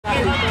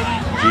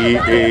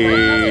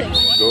G8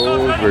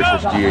 Gold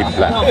versus G8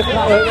 Black.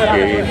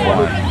 Game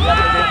 1.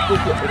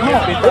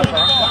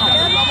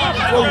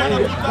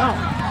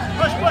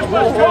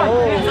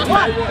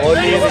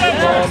 Only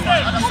good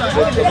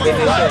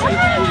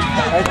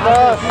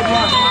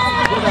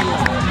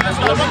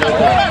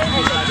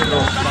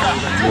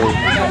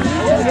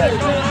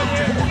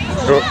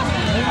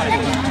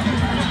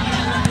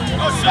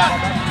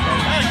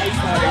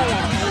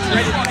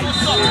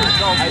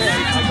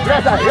combination.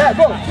 Yeah,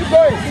 go, keep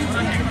going.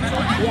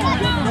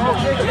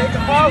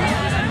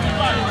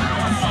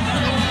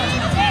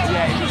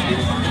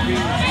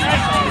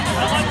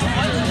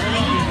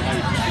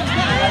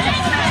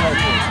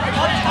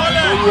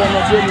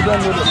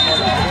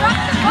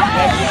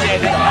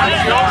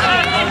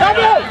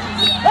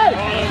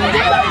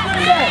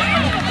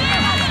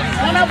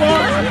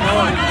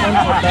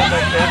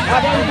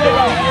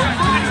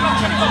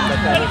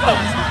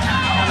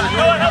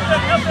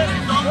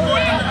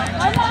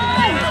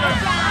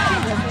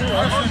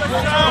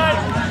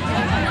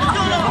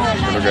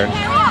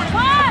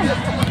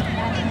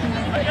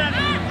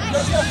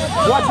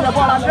 Watch the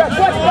ball, Andres.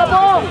 Watch the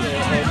ball.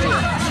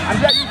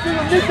 Andres, you see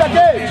you miss the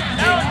game.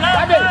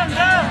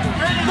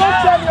 Don't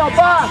turn your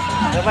back.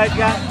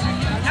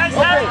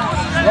 Okay.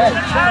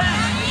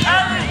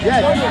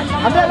 Yes.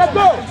 Andres, let's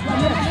go.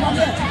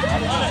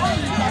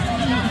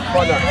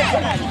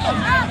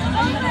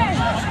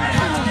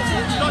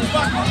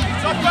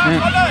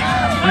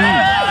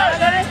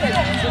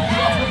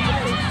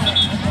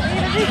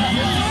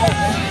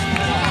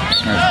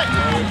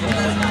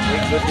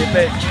 Good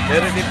defense.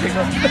 Very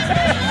difficult.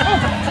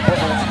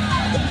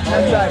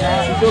 It's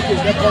okay.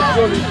 The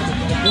control is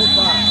too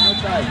far. No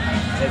time.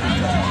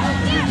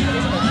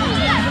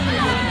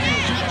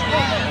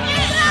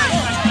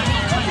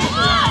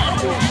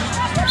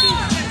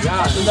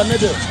 Yeah, in the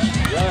middle.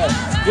 Yeah.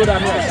 Good,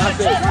 Ahmed. That's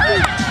it.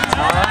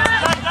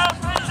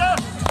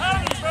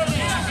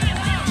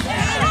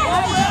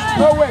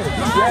 No way.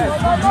 Yes.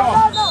 Block.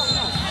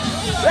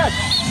 Yes.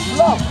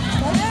 Block.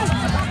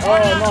 Oh,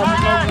 no.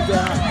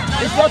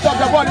 In front of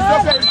the ball. It's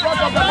okay. In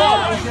front of the ball.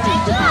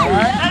 All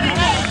right.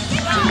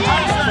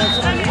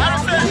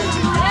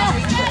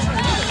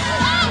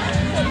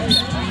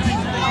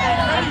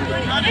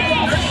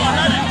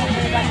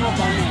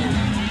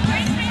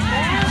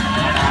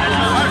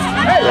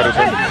 Hey,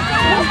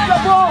 what's the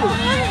ball?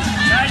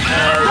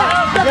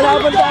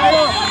 Kailangan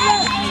tayo.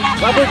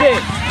 Bagus eh.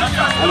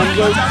 Alam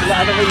ko, sila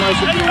ano kayo mga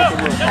supli na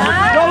ito.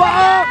 Go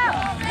up!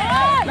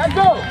 Let's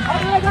go!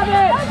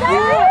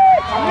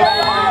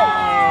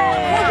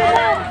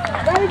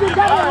 Very good,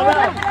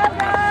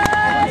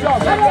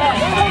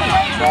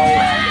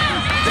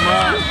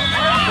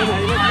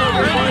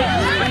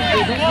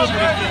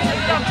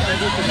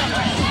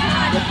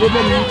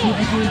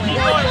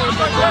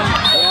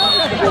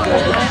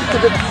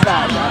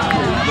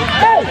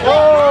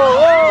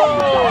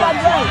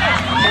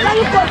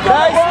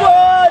 Nice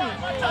one!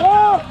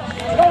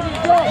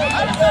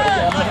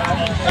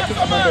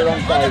 I'm on the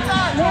wrong side.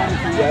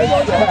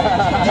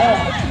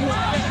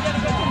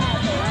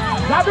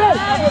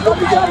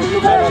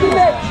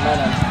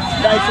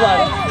 Nice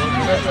one.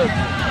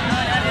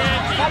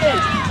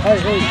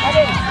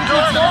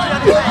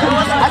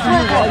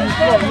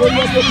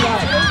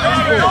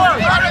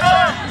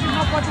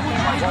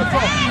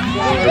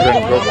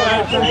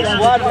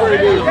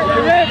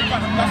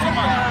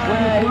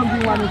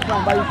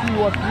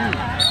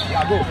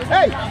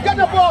 Hey, get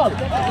the ball!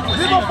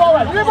 Dribble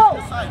forward, dribble!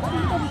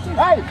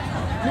 Hey,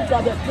 look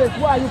at the space.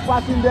 Why are you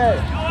passing there?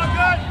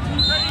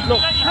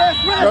 Look, press.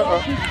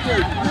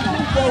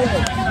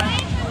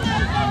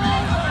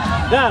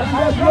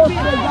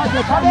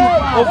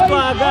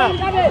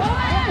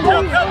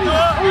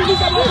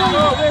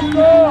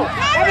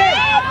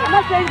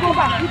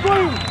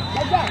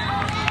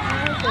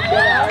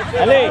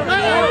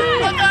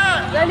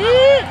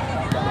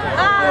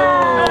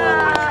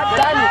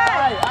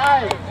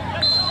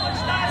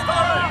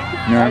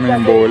 Namin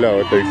yung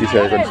bola, 30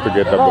 seconds to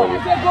get the ball.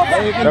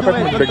 Dapat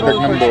magdagdag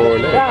ng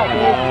bola.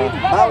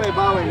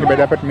 Diba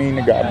dapat may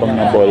nag-aabang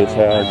na ball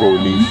sa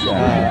goalies.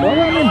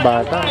 May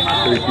bata,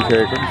 30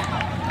 seconds.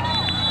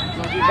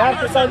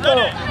 Marco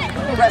Santo.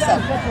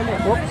 Present.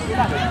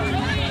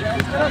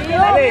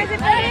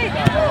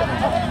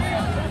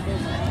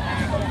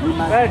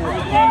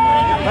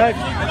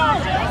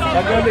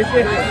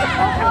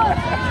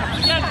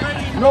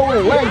 No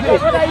way, where is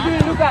it? What are you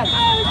doing, Lucas?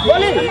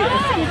 Wally!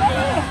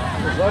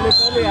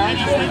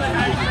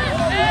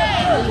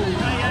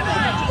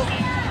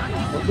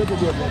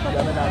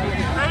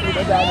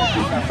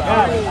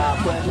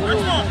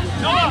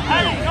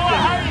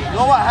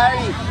 Noah,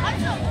 Harry.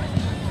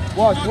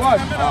 Watch.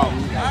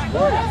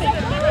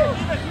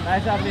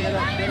 Nice up,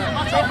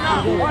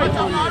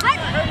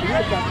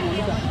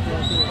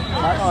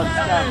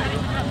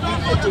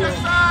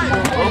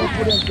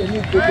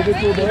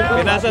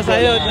 Pinasa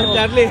sa'yo,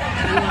 Charlie.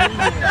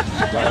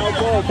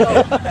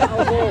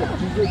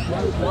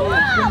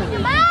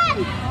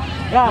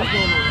 Go.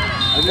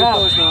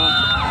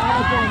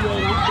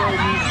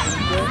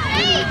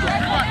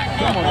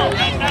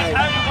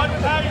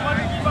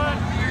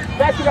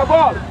 Back to the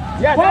ball.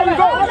 Yes, there you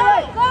go. All the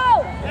way.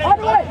 All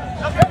the way.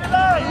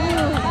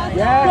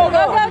 Yeah. Go,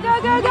 go, go, go,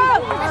 go, go.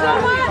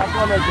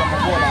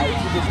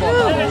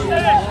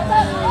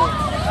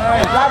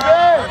 Hey, Javi.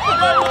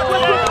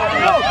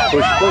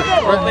 Push, push.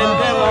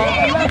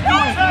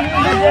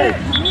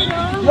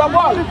 Your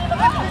ball.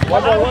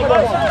 One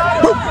ball.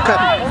 Cut.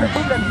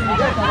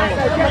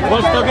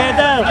 Balls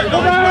together.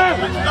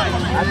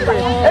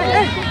 Hey,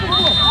 hey.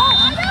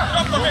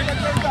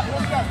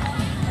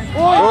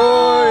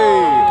 Oy!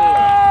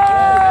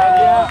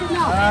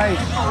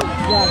 Nice.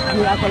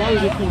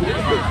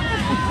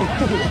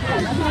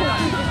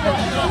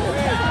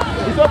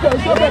 It's okay,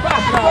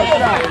 pass now.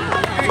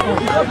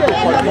 It's okay.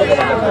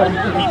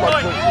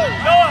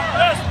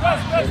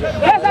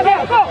 Yes,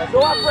 go.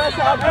 No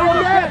pressure.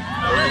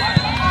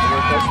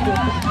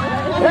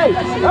 Hey,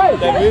 hey.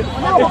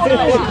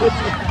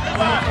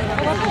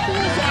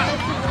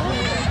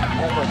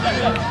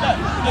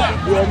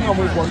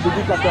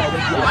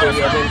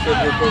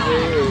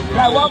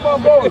 Yeah, one more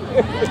goal.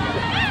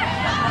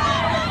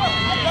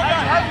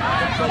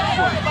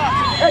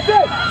 Hey, go,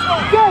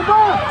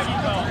 go.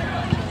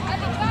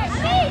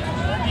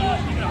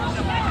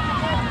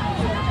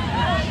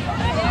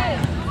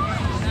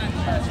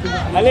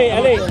 Ali.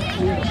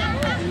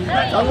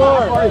 One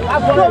more.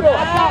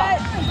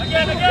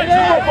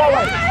 Again.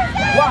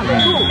 One,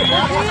 two.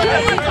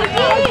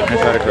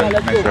 Nice right,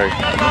 nice right.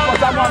 For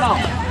someone now.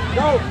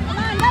 Go.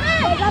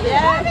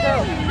 Yeah, go.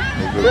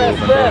 Press.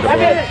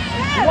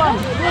 One,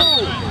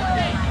 two.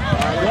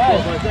 Yes.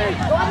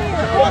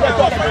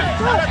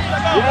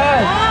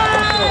 Yes.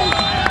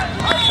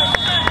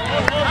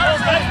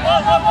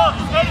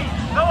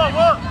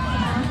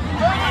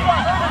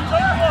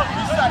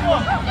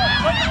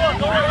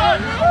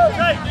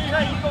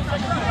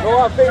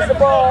 Noah, face the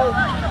ball.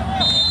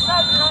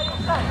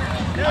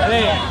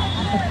 Ali.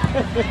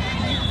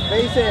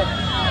 Face it.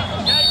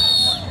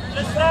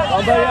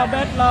 Over your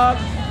bedlock.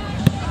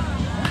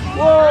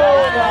 Whoa,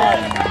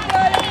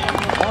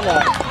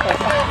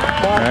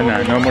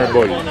 No more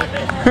ball.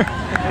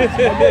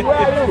 where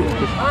are you?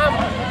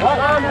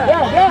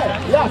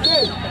 Yeah,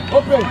 stay.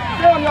 Open.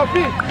 Stay on your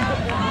feet.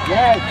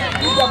 Yes,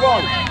 keep the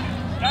ball.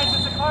 Guys,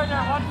 it's a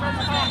corner. One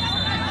person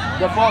off.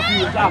 The ball to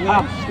you.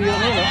 Up. Steal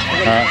nila.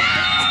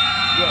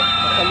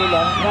 Salo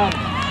lang. Yan.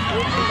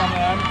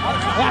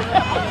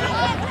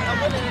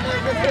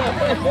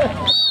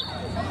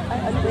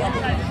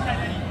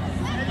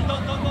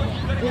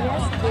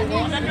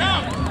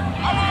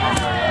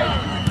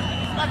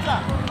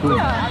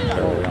 Yeah.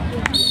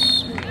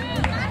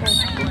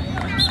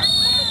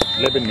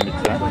 11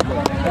 minutes, huh?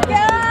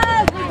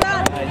 Yes, we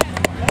got it.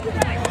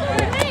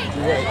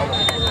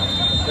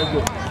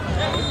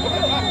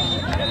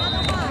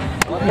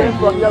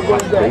 From here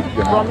going there.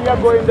 From here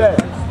going there.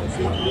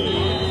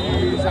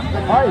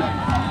 Hi.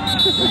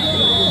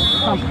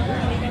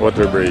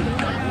 Water break.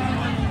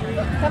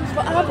 Time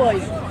for our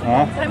boys.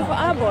 Huh? Time for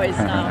our boys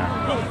now.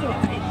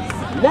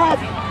 Yes.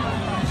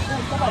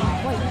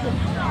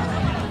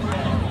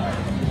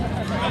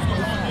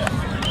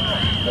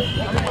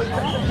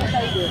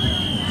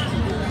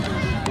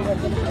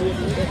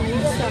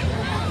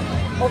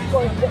 Of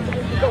course,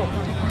 go.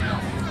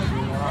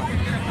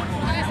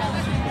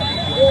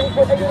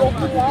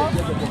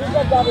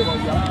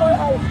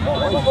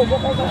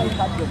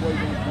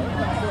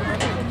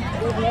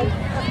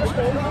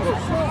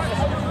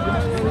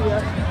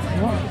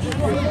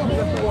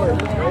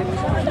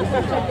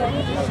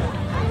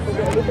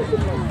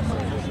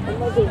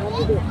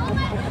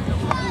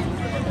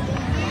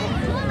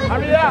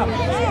 Hurry up!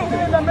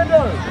 In the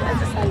middle!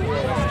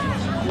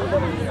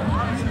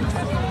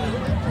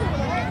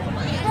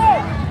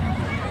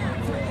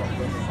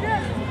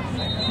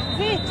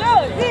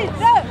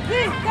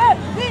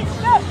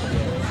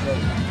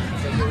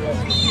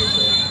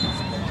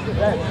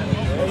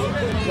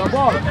 Your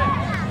ball.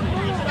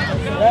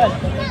 Yes.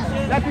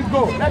 Let it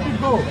go. Let it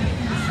go.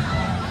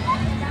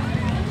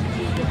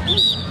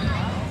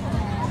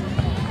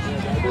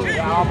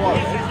 Yeah, ball.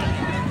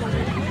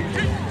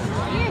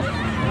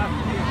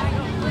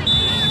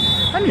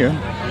 Ano yun?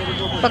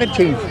 Bakit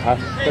change half?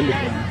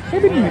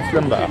 7 minutes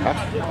lang ba half?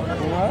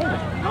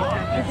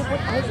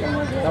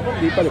 Dapat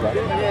di pa, di ba?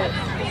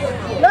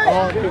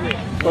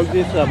 Call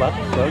this ba?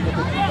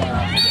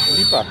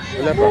 Hindi pa.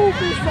 Wala pa.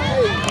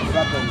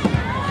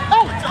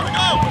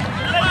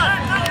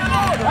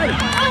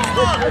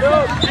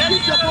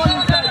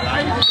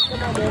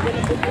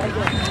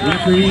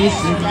 Referees,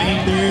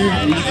 reminder,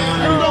 we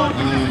are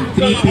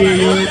 3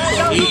 periods,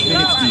 8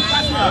 minutes each.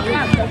 3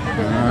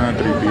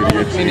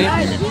 periods, 8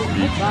 minutes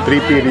each. 3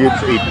 periods,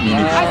 8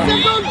 minutes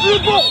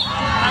each.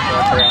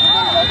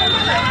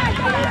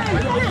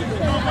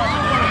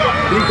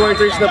 3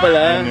 quarters na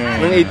pala,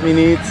 ng 8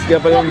 minutes, kaya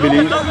pala ang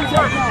bilis.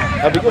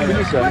 Sabi ko,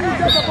 bilis ah.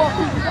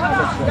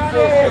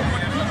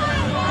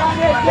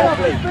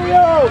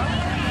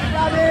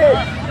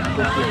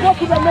 Go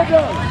to the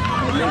middle.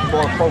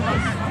 More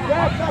focus.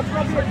 Yes, that's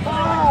going to be a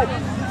pass.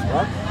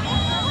 What?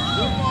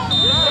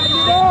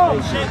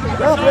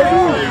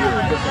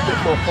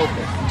 More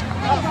focus.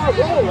 Look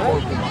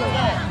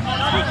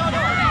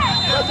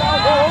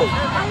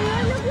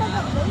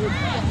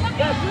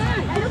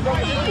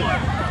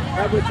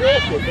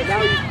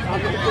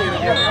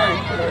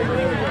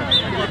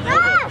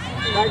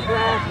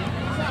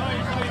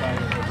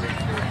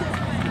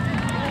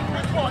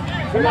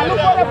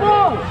for the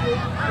ball.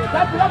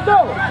 Let's go.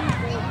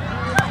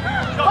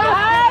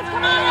 Guys,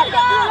 come on, let's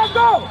go. Let's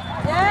go.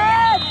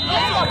 Yes.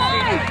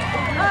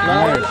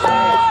 Nice,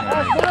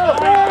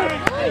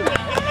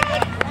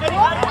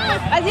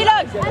 Vas-y,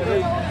 Logs.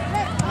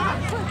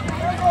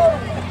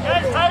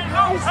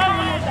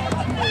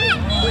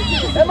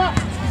 Emma.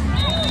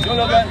 Go,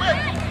 Logan.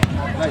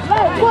 Nice.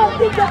 Go,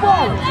 pick the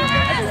ball.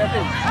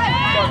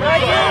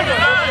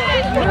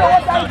 You know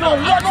what I'm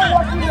doing. You are not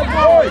watching the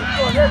ball.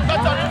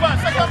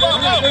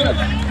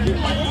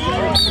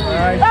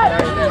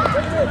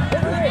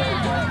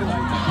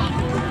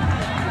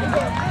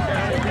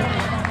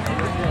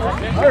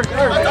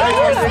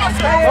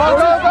 Go,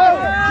 go, go.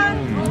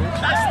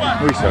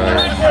 Uy, sorry.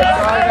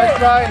 Nice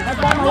try. Let's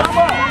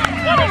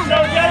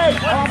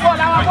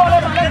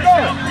go.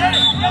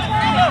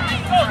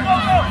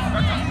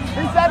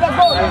 Inside the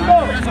goal, let's go.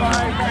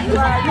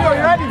 You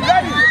ready?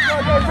 Ready?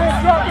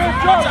 Drop.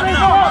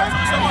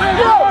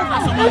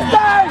 It's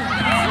time.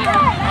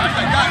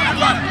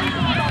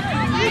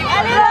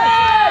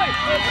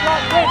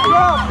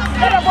 Drop.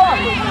 Get a ball.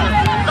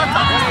 Let's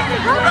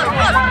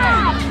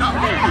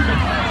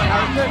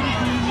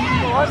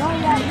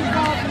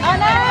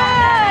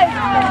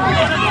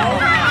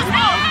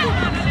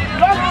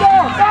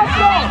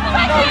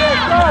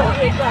go.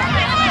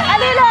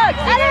 Allez,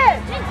 Logs, allez.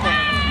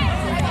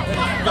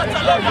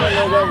 Allez,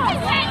 tiens-vous.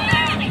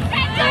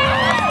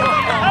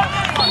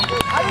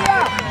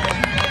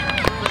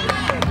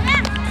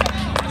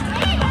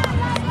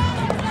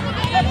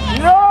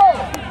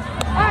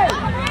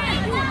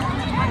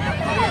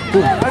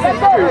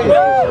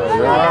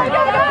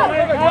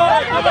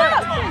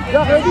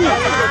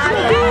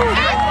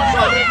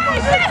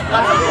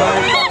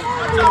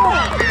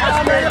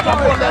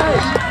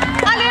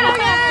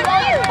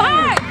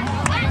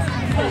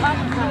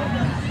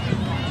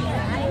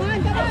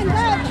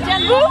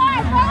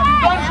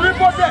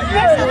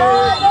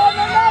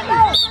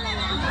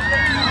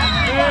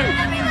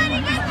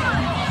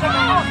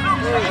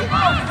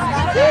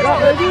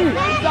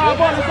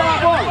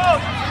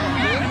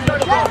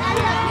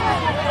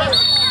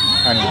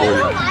 Handball.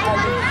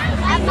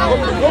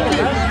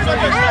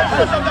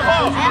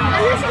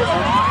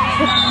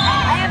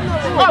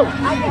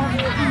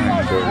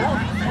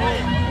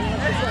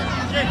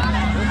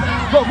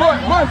 Go, more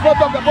in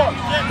front of the ball.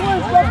 More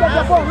in front of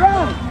the ball,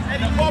 run.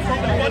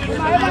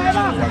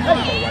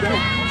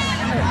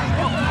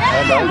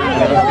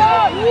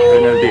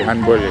 Penalty,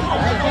 handball eh.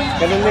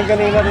 Ganun din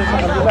kanina rin sa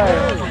kabila eh.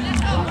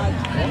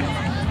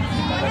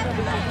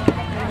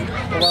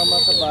 Tumama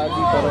sa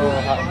body pero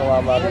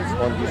tumama rin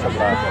spongy sa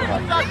braso.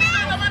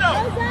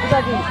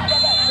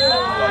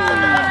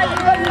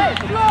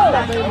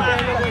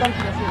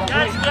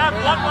 Guys, we have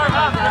one more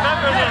half.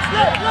 Remember this.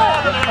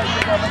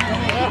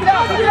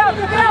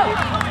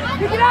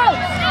 Kick it out!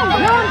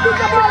 Run, kick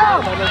the ball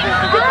out!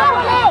 Kick the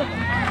ball out!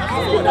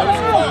 Kick the ball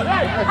out!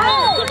 Hey!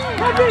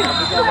 Happy!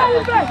 Look at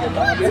his face!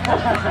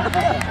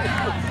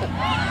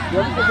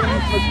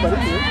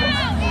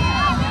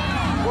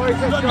 Boys,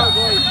 let's go,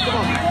 boys.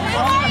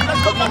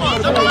 Come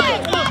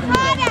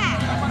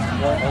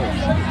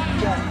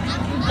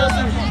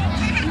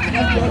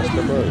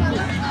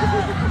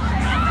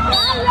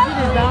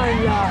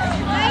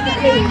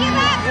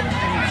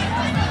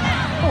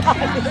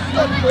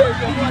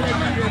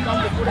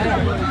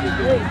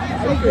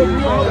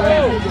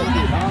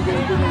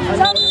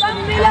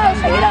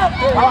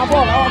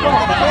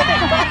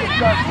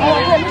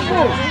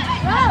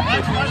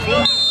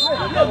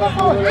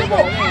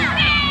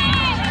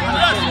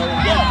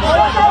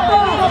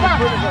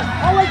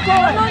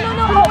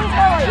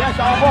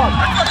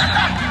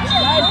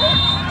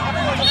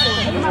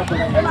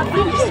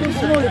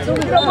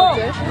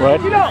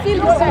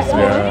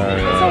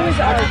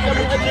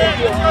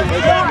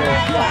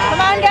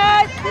on,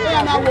 guys.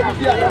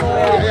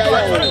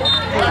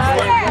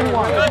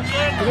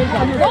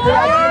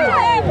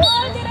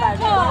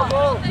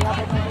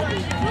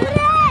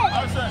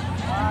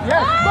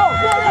 Yes, go!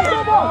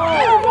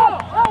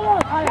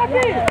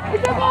 Happy!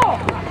 Hit the ball!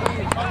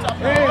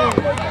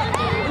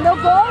 No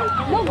goal?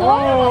 No goal?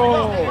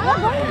 No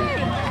goal?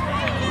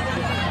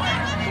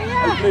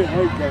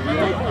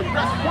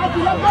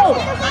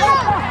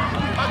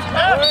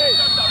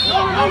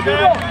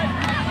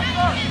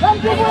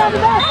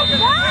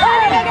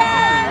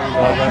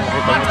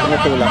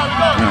 Tumutulak.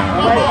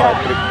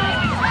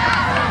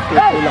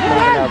 Tulak ng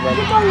kalaban.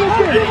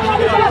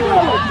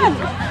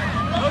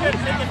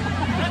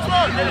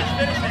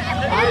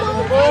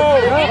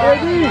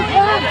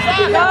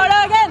 Go,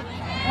 Logan!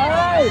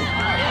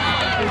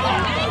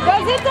 Go,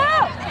 Zito!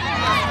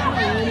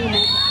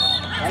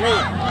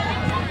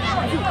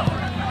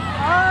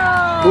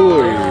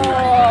 Uy.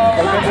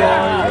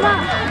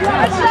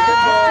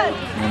 Action!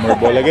 No more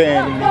ball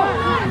again. Go,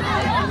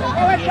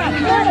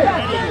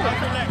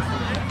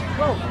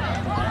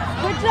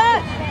 Good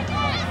shot.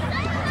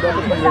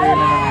 Dapat maglagay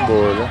na ng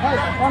bola. Hey,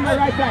 on the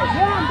right side.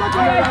 Yeah, go to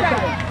the right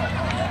side.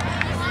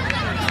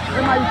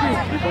 Emma, you see.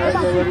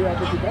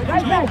 Right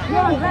side.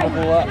 Yeah, right.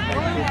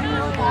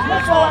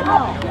 Let's go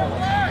now.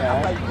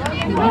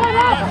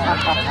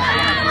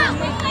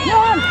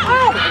 Yeah,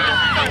 out.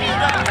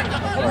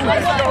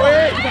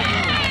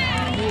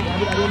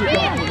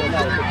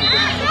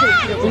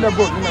 In the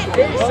book. In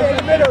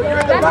the middle. Give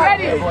it the back.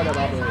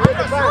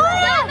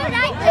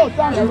 Oh,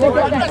 Sandra, go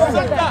back.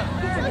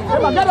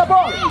 Emma, get the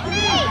ball.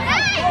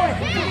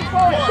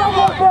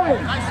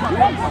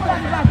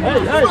 Hey,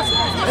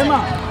 Emma.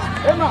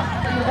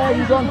 Hey,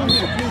 you don't.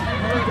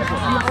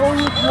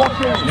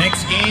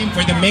 Next game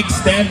for the mixed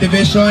stand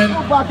division.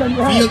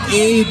 Field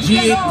A,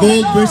 G8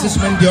 Gold versus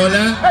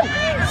Mandiola.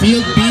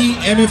 Field B,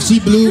 MFC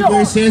Blue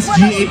versus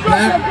G8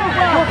 Black.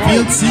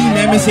 Field C,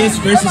 Nemesis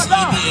versus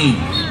EDA.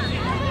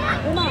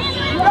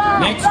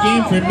 Next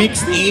game for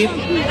mixed 8.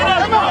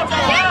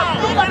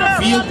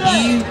 Field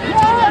E,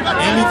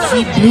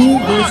 MFC Blue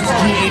versus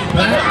G8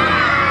 Black.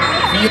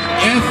 Field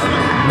F,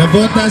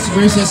 Navotas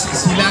versus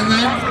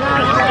Silangan.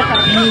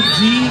 Field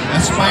G,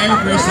 Aspire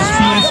versus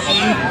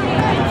PSA.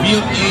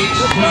 Field H,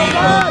 G8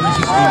 Gold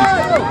versus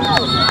Forward.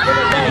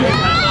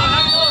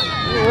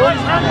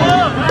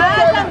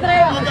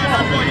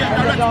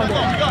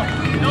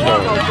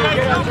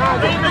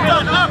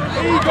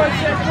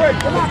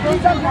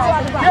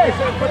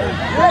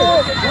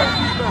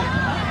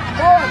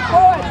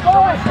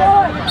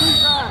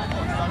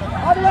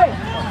 All the way.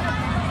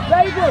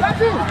 Very good.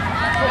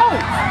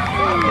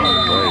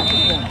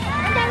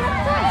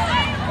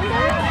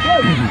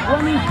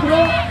 When you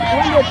throw,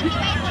 when you pick.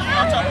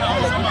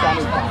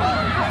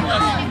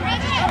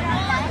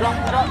 Drop.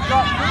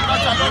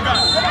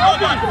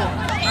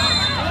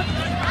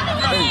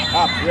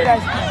 Up, ready.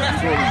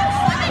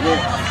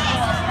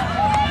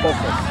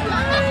 Focus.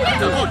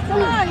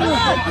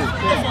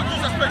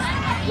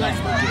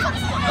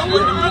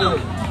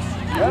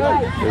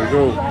 There we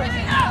go.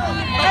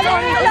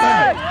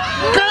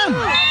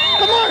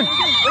 Come on!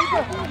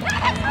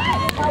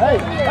 Hey!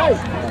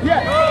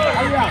 Yeah!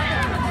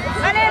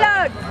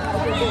 Manilod.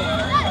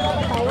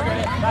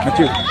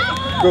 Matthew,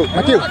 go.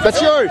 Matthew, that's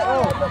yours!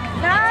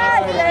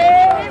 Nice,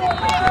 Dave.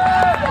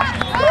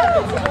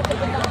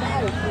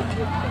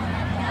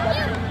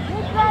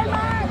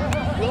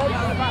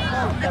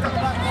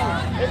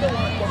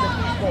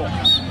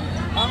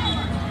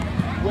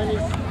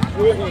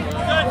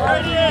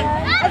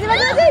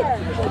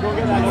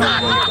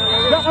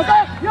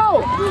 Yo!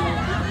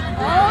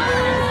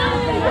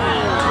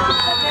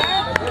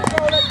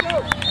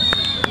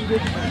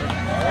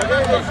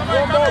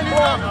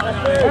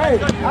 Hey,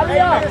 hurry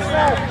up!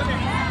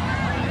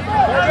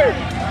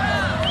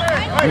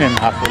 And then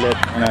half ulit.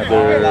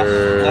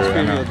 Another... Last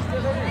period.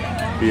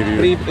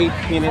 Period.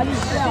 8 minutes.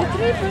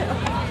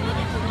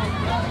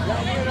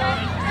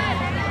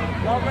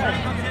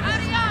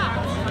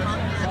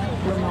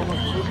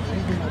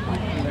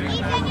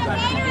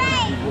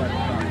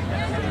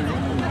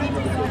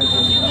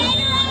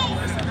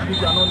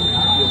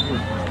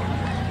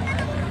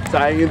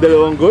 Sayang yung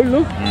dalawang goal,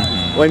 no?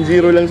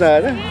 1-0 lang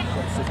sana.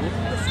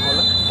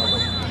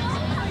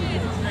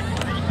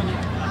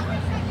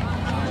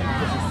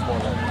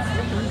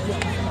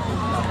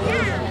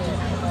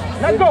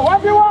 Let's go,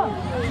 1v1!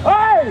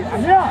 Hey!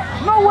 Yeah!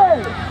 No way!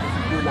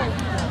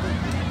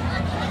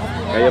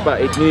 Kaya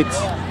pa, 8 minutes.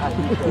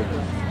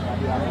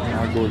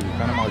 Mga goal.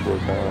 Sana mga goal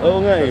tayo.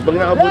 Oo nga eh, pag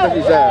nakabutas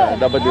isa,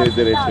 dapat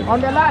dire-diretso. On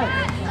the line!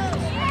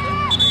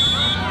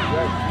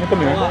 Ito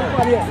mo yun.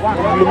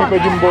 Lumipad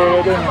yung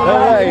bola dun. Oo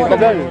nga eh,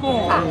 tagal.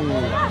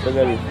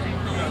 Tagal.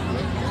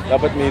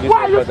 Dapat may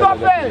Why you result pa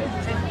stop talaga. it?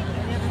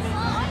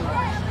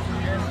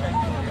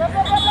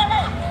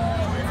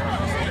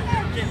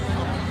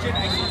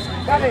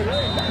 Daddy,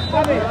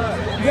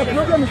 the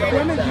problem is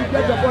when you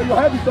get the ball, you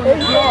have it on the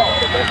floor.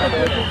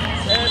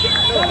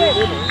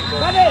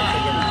 Daddy,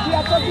 we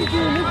are talking to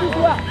you, listen to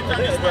us.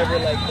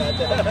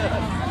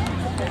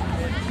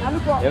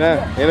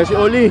 Yan na si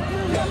Oli.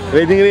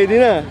 Ready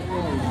na.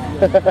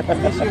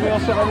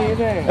 Seryoso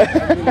kanina eh.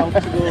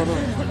 Siguro.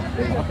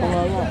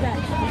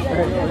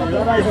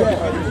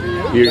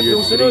 Period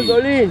Sunod,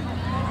 3.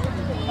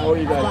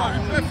 Oli.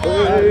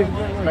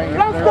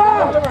 Let's go!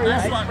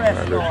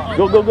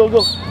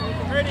 Go.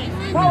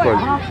 Anong call?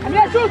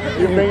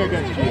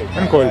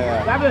 Anong call?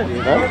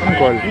 Anong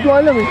call? Hindi ko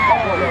alam eh.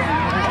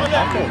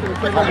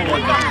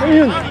 Ano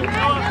yun?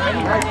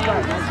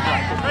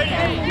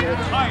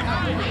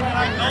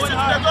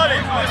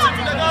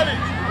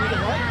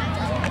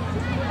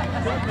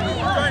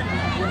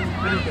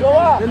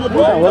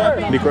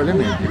 Hindi ko alam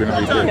eh. Hindi ko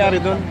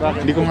nakita.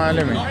 Hindi ko nga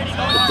alam eh.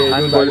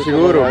 Handball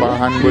siguro. Baka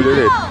handball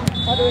ulit.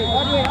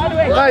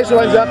 Nice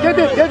one, Jack.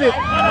 Get it.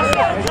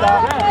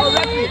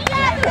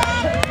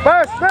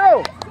 Pass,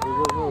 go!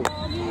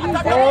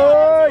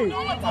 Oy!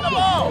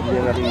 Hindi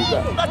na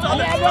nakita.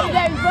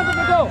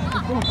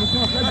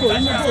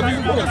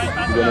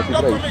 Hindi na si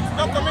Bryce.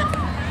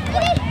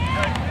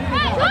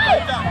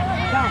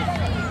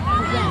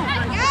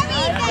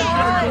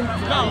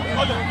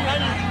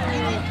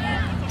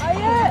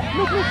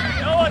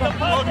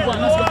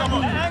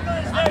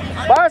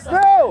 Pass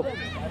now!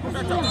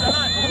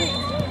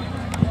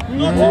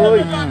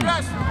 Uy!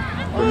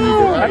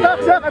 Attack,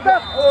 Zach!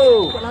 Attack!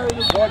 Oh!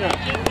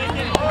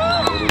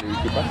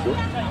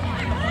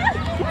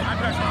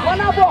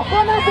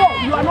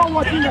 You are not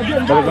watching the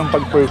game. Talagang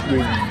pag first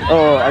win.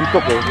 Oh,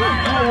 antok eh.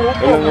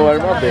 Walang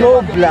warm up eh.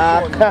 No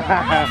black.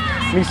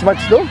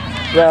 Mismatch to?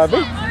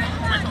 Grabe.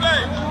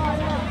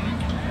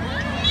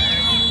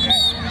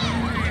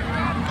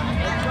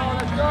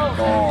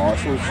 Oh,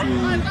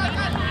 sushi.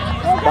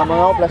 Tama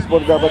nga ako, plus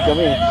 4 dapat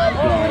kami.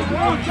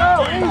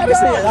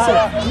 Kasi,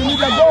 You need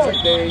a goal.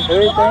 hey,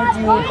 thank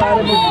you. Para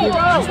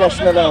mag-discuss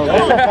na lang.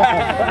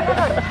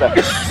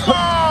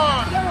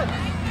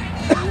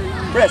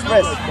 Press.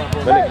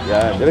 Balik.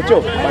 Yan.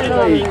 Diretso.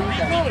 Pasok.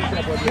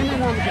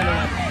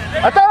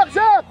 Attack,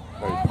 Zach!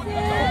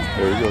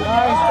 There you go.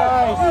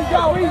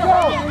 We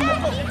go.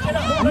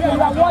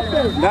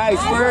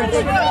 Nice first.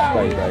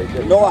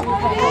 Noah.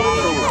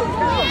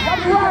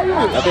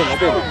 Atin.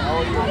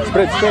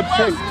 Spread.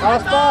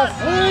 Pass.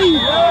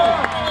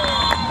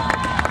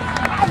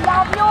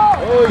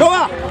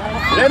 Noah!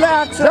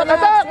 Relax.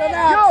 Attack!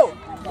 Yo!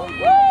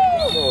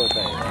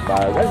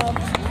 Bagal.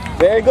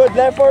 Very good.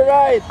 Left or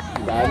right?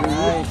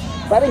 Nice.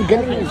 Parang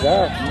galing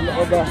Zach.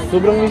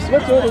 Sobrang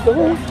mismatch oh. Ito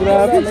mo.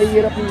 Grabe.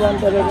 Nahihirap yung Zach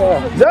talaga.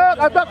 Zach,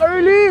 attack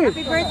early!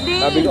 Happy birthday!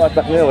 Sabi ko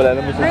attack niya. Wala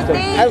naman siya.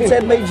 Birthday! I'll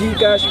send my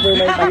Gcash for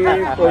my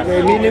gift. Okay,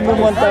 minimum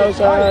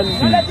 1,000.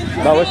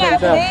 Bawas na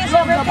isa.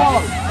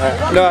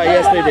 No,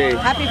 yesterday.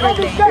 Happy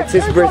birthday! It's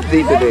his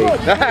birthday today.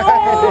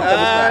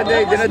 Hindi.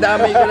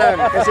 Dinadamay ko lang.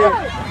 Kasi...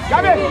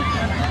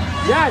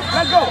 Yes,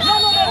 let's go.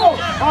 No.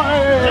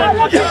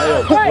 Ayaw.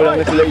 Kulang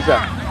na sila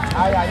isa.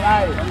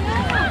 Ay.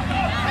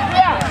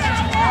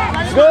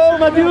 Let's go,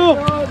 Matthew!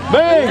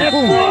 Bang!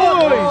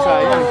 Uy!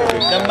 Sayang.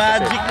 The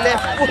magic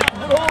left foot.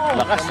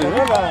 Lakas yun.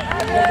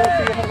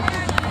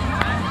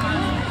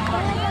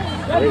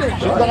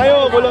 Shoot na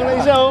kayo. Kulang na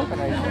isa oh.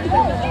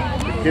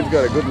 Kid's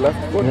got a good left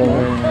foot.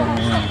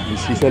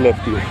 He's a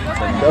lefty.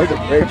 That was a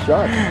great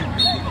shot.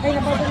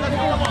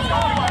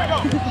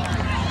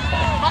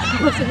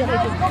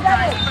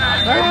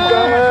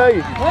 Hey!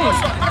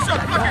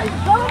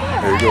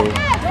 There you go.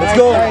 Let's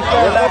go!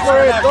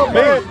 Go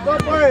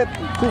for it!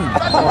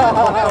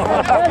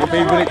 Yung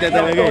favorite niya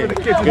talaga eh.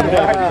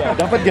 Ganda.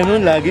 Dapat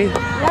ganun lagi.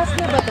 Last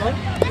na ba to?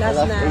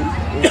 Last na.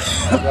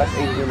 Last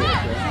 8 minutes.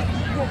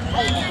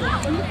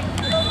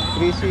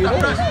 3-0.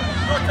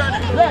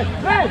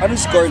 Anong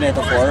score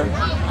nito? 4?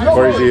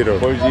 4-0. 4-0.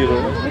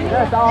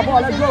 Yes, tama po.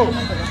 Let's go.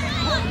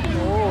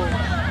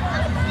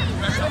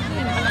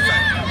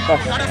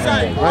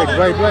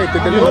 Right. To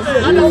the left.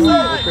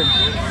 Open.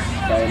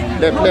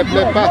 Left.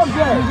 Pass.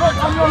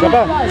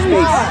 Saba.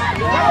 Space.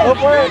 Go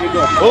for it.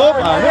 Oh,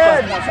 ano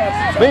pa?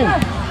 Bing.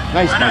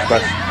 Nice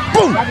pass.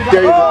 Boom!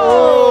 There you go.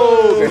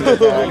 Ganda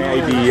sana yung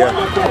idea.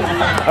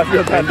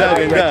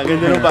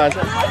 Ganda ng pass.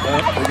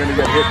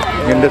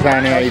 Ganda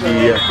sana yung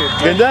idea.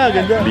 Ganda.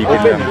 Bitin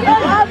lang.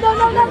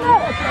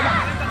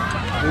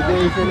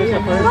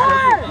 No.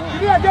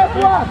 Yeah, just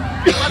one.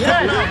 I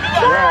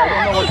don't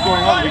know what's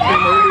going on. We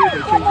came early.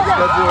 They changed the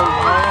schedule.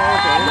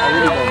 Okay. I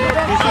really don't know.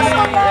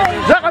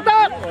 Zach,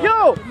 attack!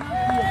 Yo!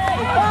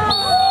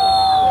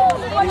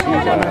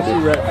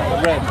 Red.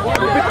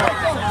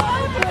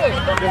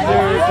 Because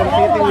they're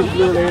competing with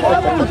blue later.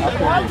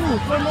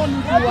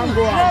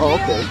 Oh,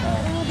 okay.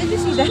 Did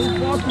you see that?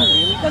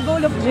 The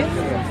goal of Jim?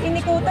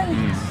 Inikutan.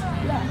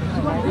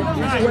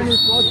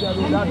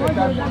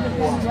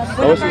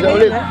 Tapos isa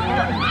ulit.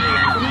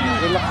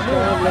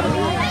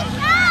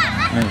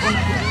 Nice.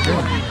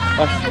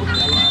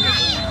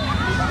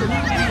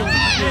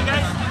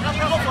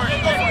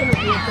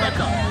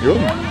 Yun.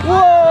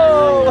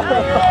 Whoa!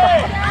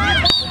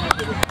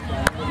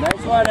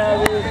 Nice one,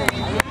 Abby.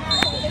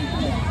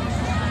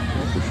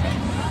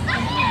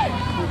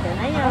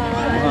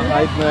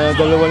 Kahit na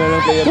dalawa na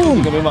lang player,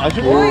 hindi kami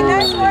makashoot. Uy,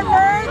 nice one,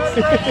 Birds!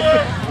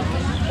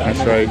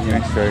 Nice try.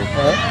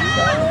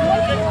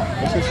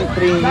 Kasi sa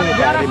training,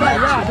 very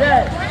match.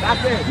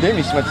 Hindi,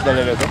 mismatch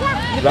talaga to.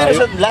 Pero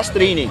sa last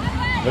training.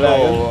 Wala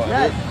yun.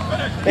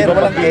 Pero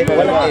walang edge.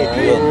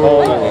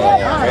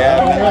 Kaya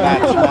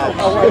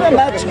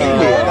match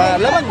game eh.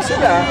 Lamang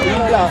sila,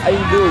 yun lang, ay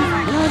goal.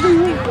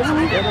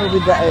 Pero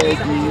with the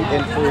Eddie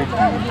and 40,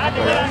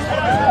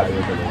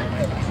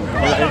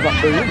 malaking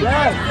factor yun.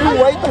 Yung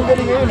white ang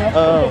galing ngayon ha.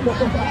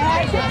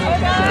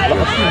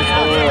 Lakas yun.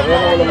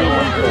 Walang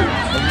control.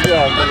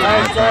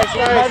 Nice.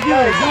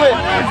 Do it.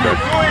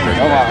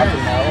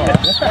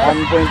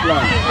 One point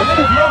lang.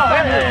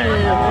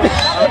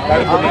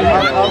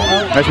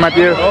 Nice,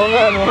 Matthew. Oo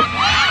nga, no?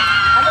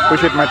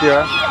 Push it, Matthew.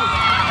 Ha?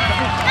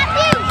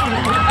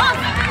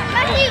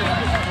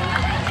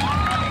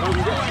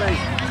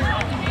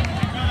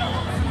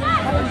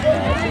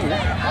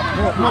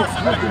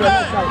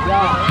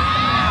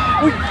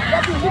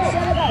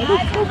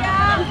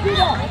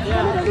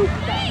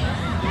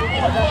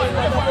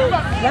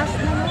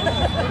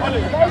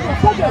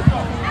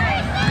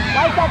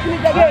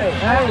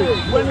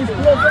 When it's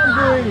close, don't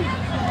do it.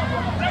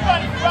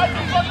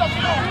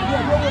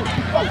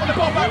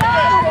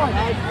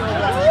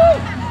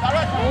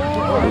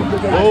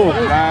 Oh,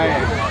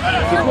 nice.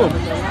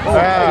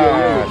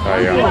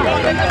 Sayang.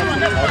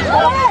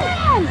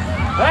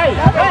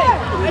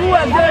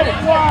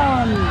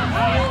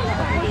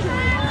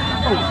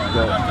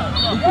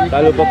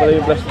 Talo pa pala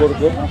yung plus 4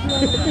 ko.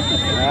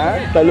 Ha?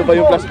 Talo pa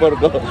yung plus 4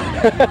 ko.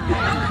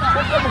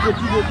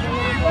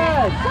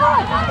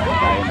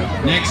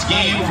 Next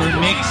game for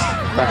mixed.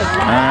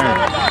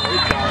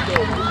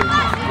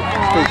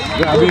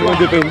 Grabe yung mga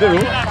defender,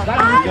 oh.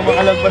 Hindi ka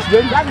makalagpas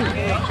dyan.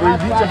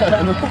 Pwede tsaka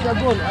ano.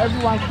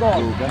 Everyone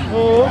score.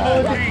 Oo,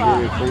 wala.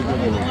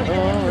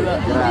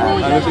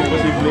 Halos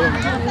imposible.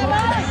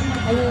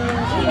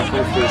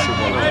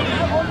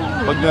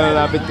 Pag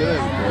nalalapit ka na,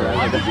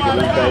 hindi ka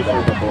lang tayo sa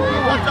ball.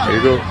 There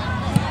you go.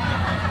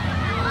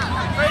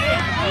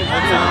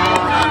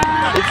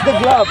 It's the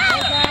glove.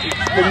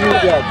 It's the new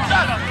glove.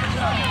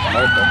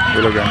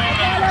 Ilagan.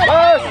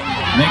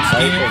 Next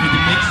game for the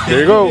mixed.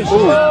 There you go.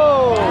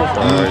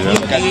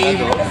 Field A,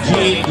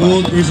 G8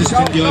 Gold versus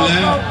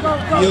Candiola.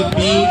 Field B,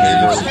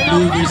 NFC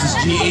Blue versus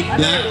G8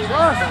 Black.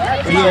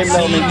 Field C,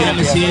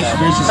 Nemesis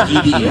versus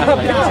EDE.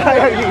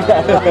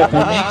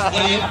 For next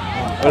game,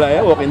 Wala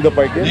yan, walk in the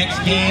park yan. next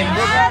game,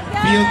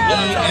 Field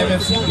E,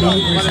 MFC Blue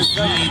versus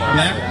G8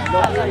 Black.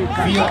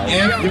 Field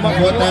F,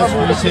 Mabotas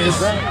versus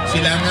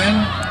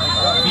Silangan.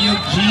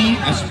 Field G,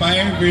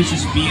 Aspire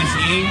versus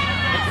PSA.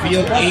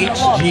 Field H,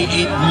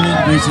 G8 Gold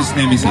versus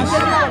Nemesis.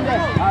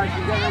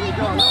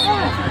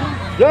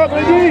 Yeah,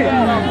 ready!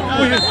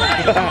 Uy!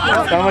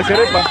 Tama si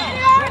Rep, ha?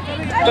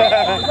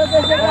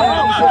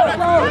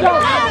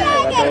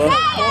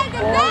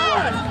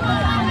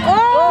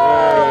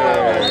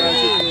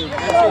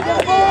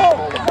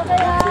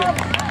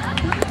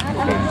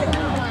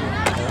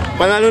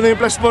 Panalo na yung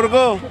plus 4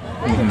 ko.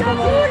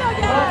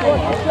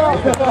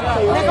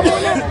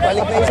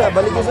 Balik na isa,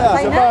 balik isa.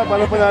 Isa pa,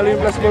 paano panalo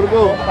yung plus 4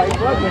 ko?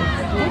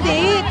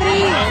 Hindi,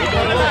 3.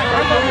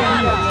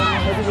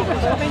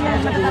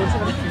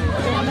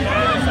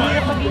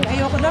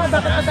 Ayoko na,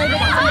 dapat patay na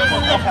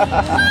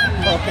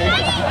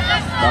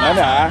Tama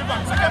na, ha?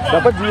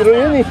 Dapat 0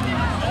 yun, eh.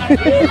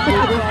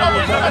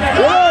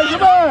 Isa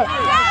pa!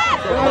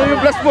 Panalo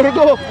yung plus 4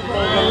 ko.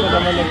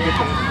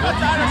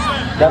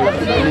 Dapat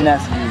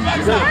Pilipinas.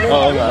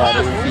 Oo,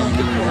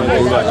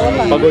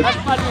 pagod.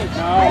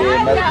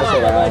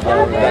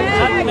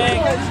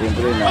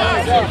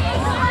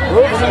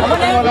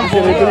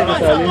 Siyempre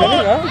na.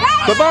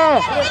 Isa pa!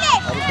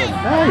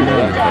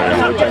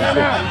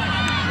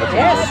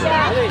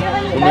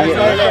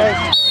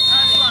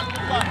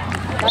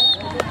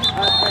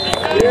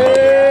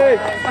 Yes!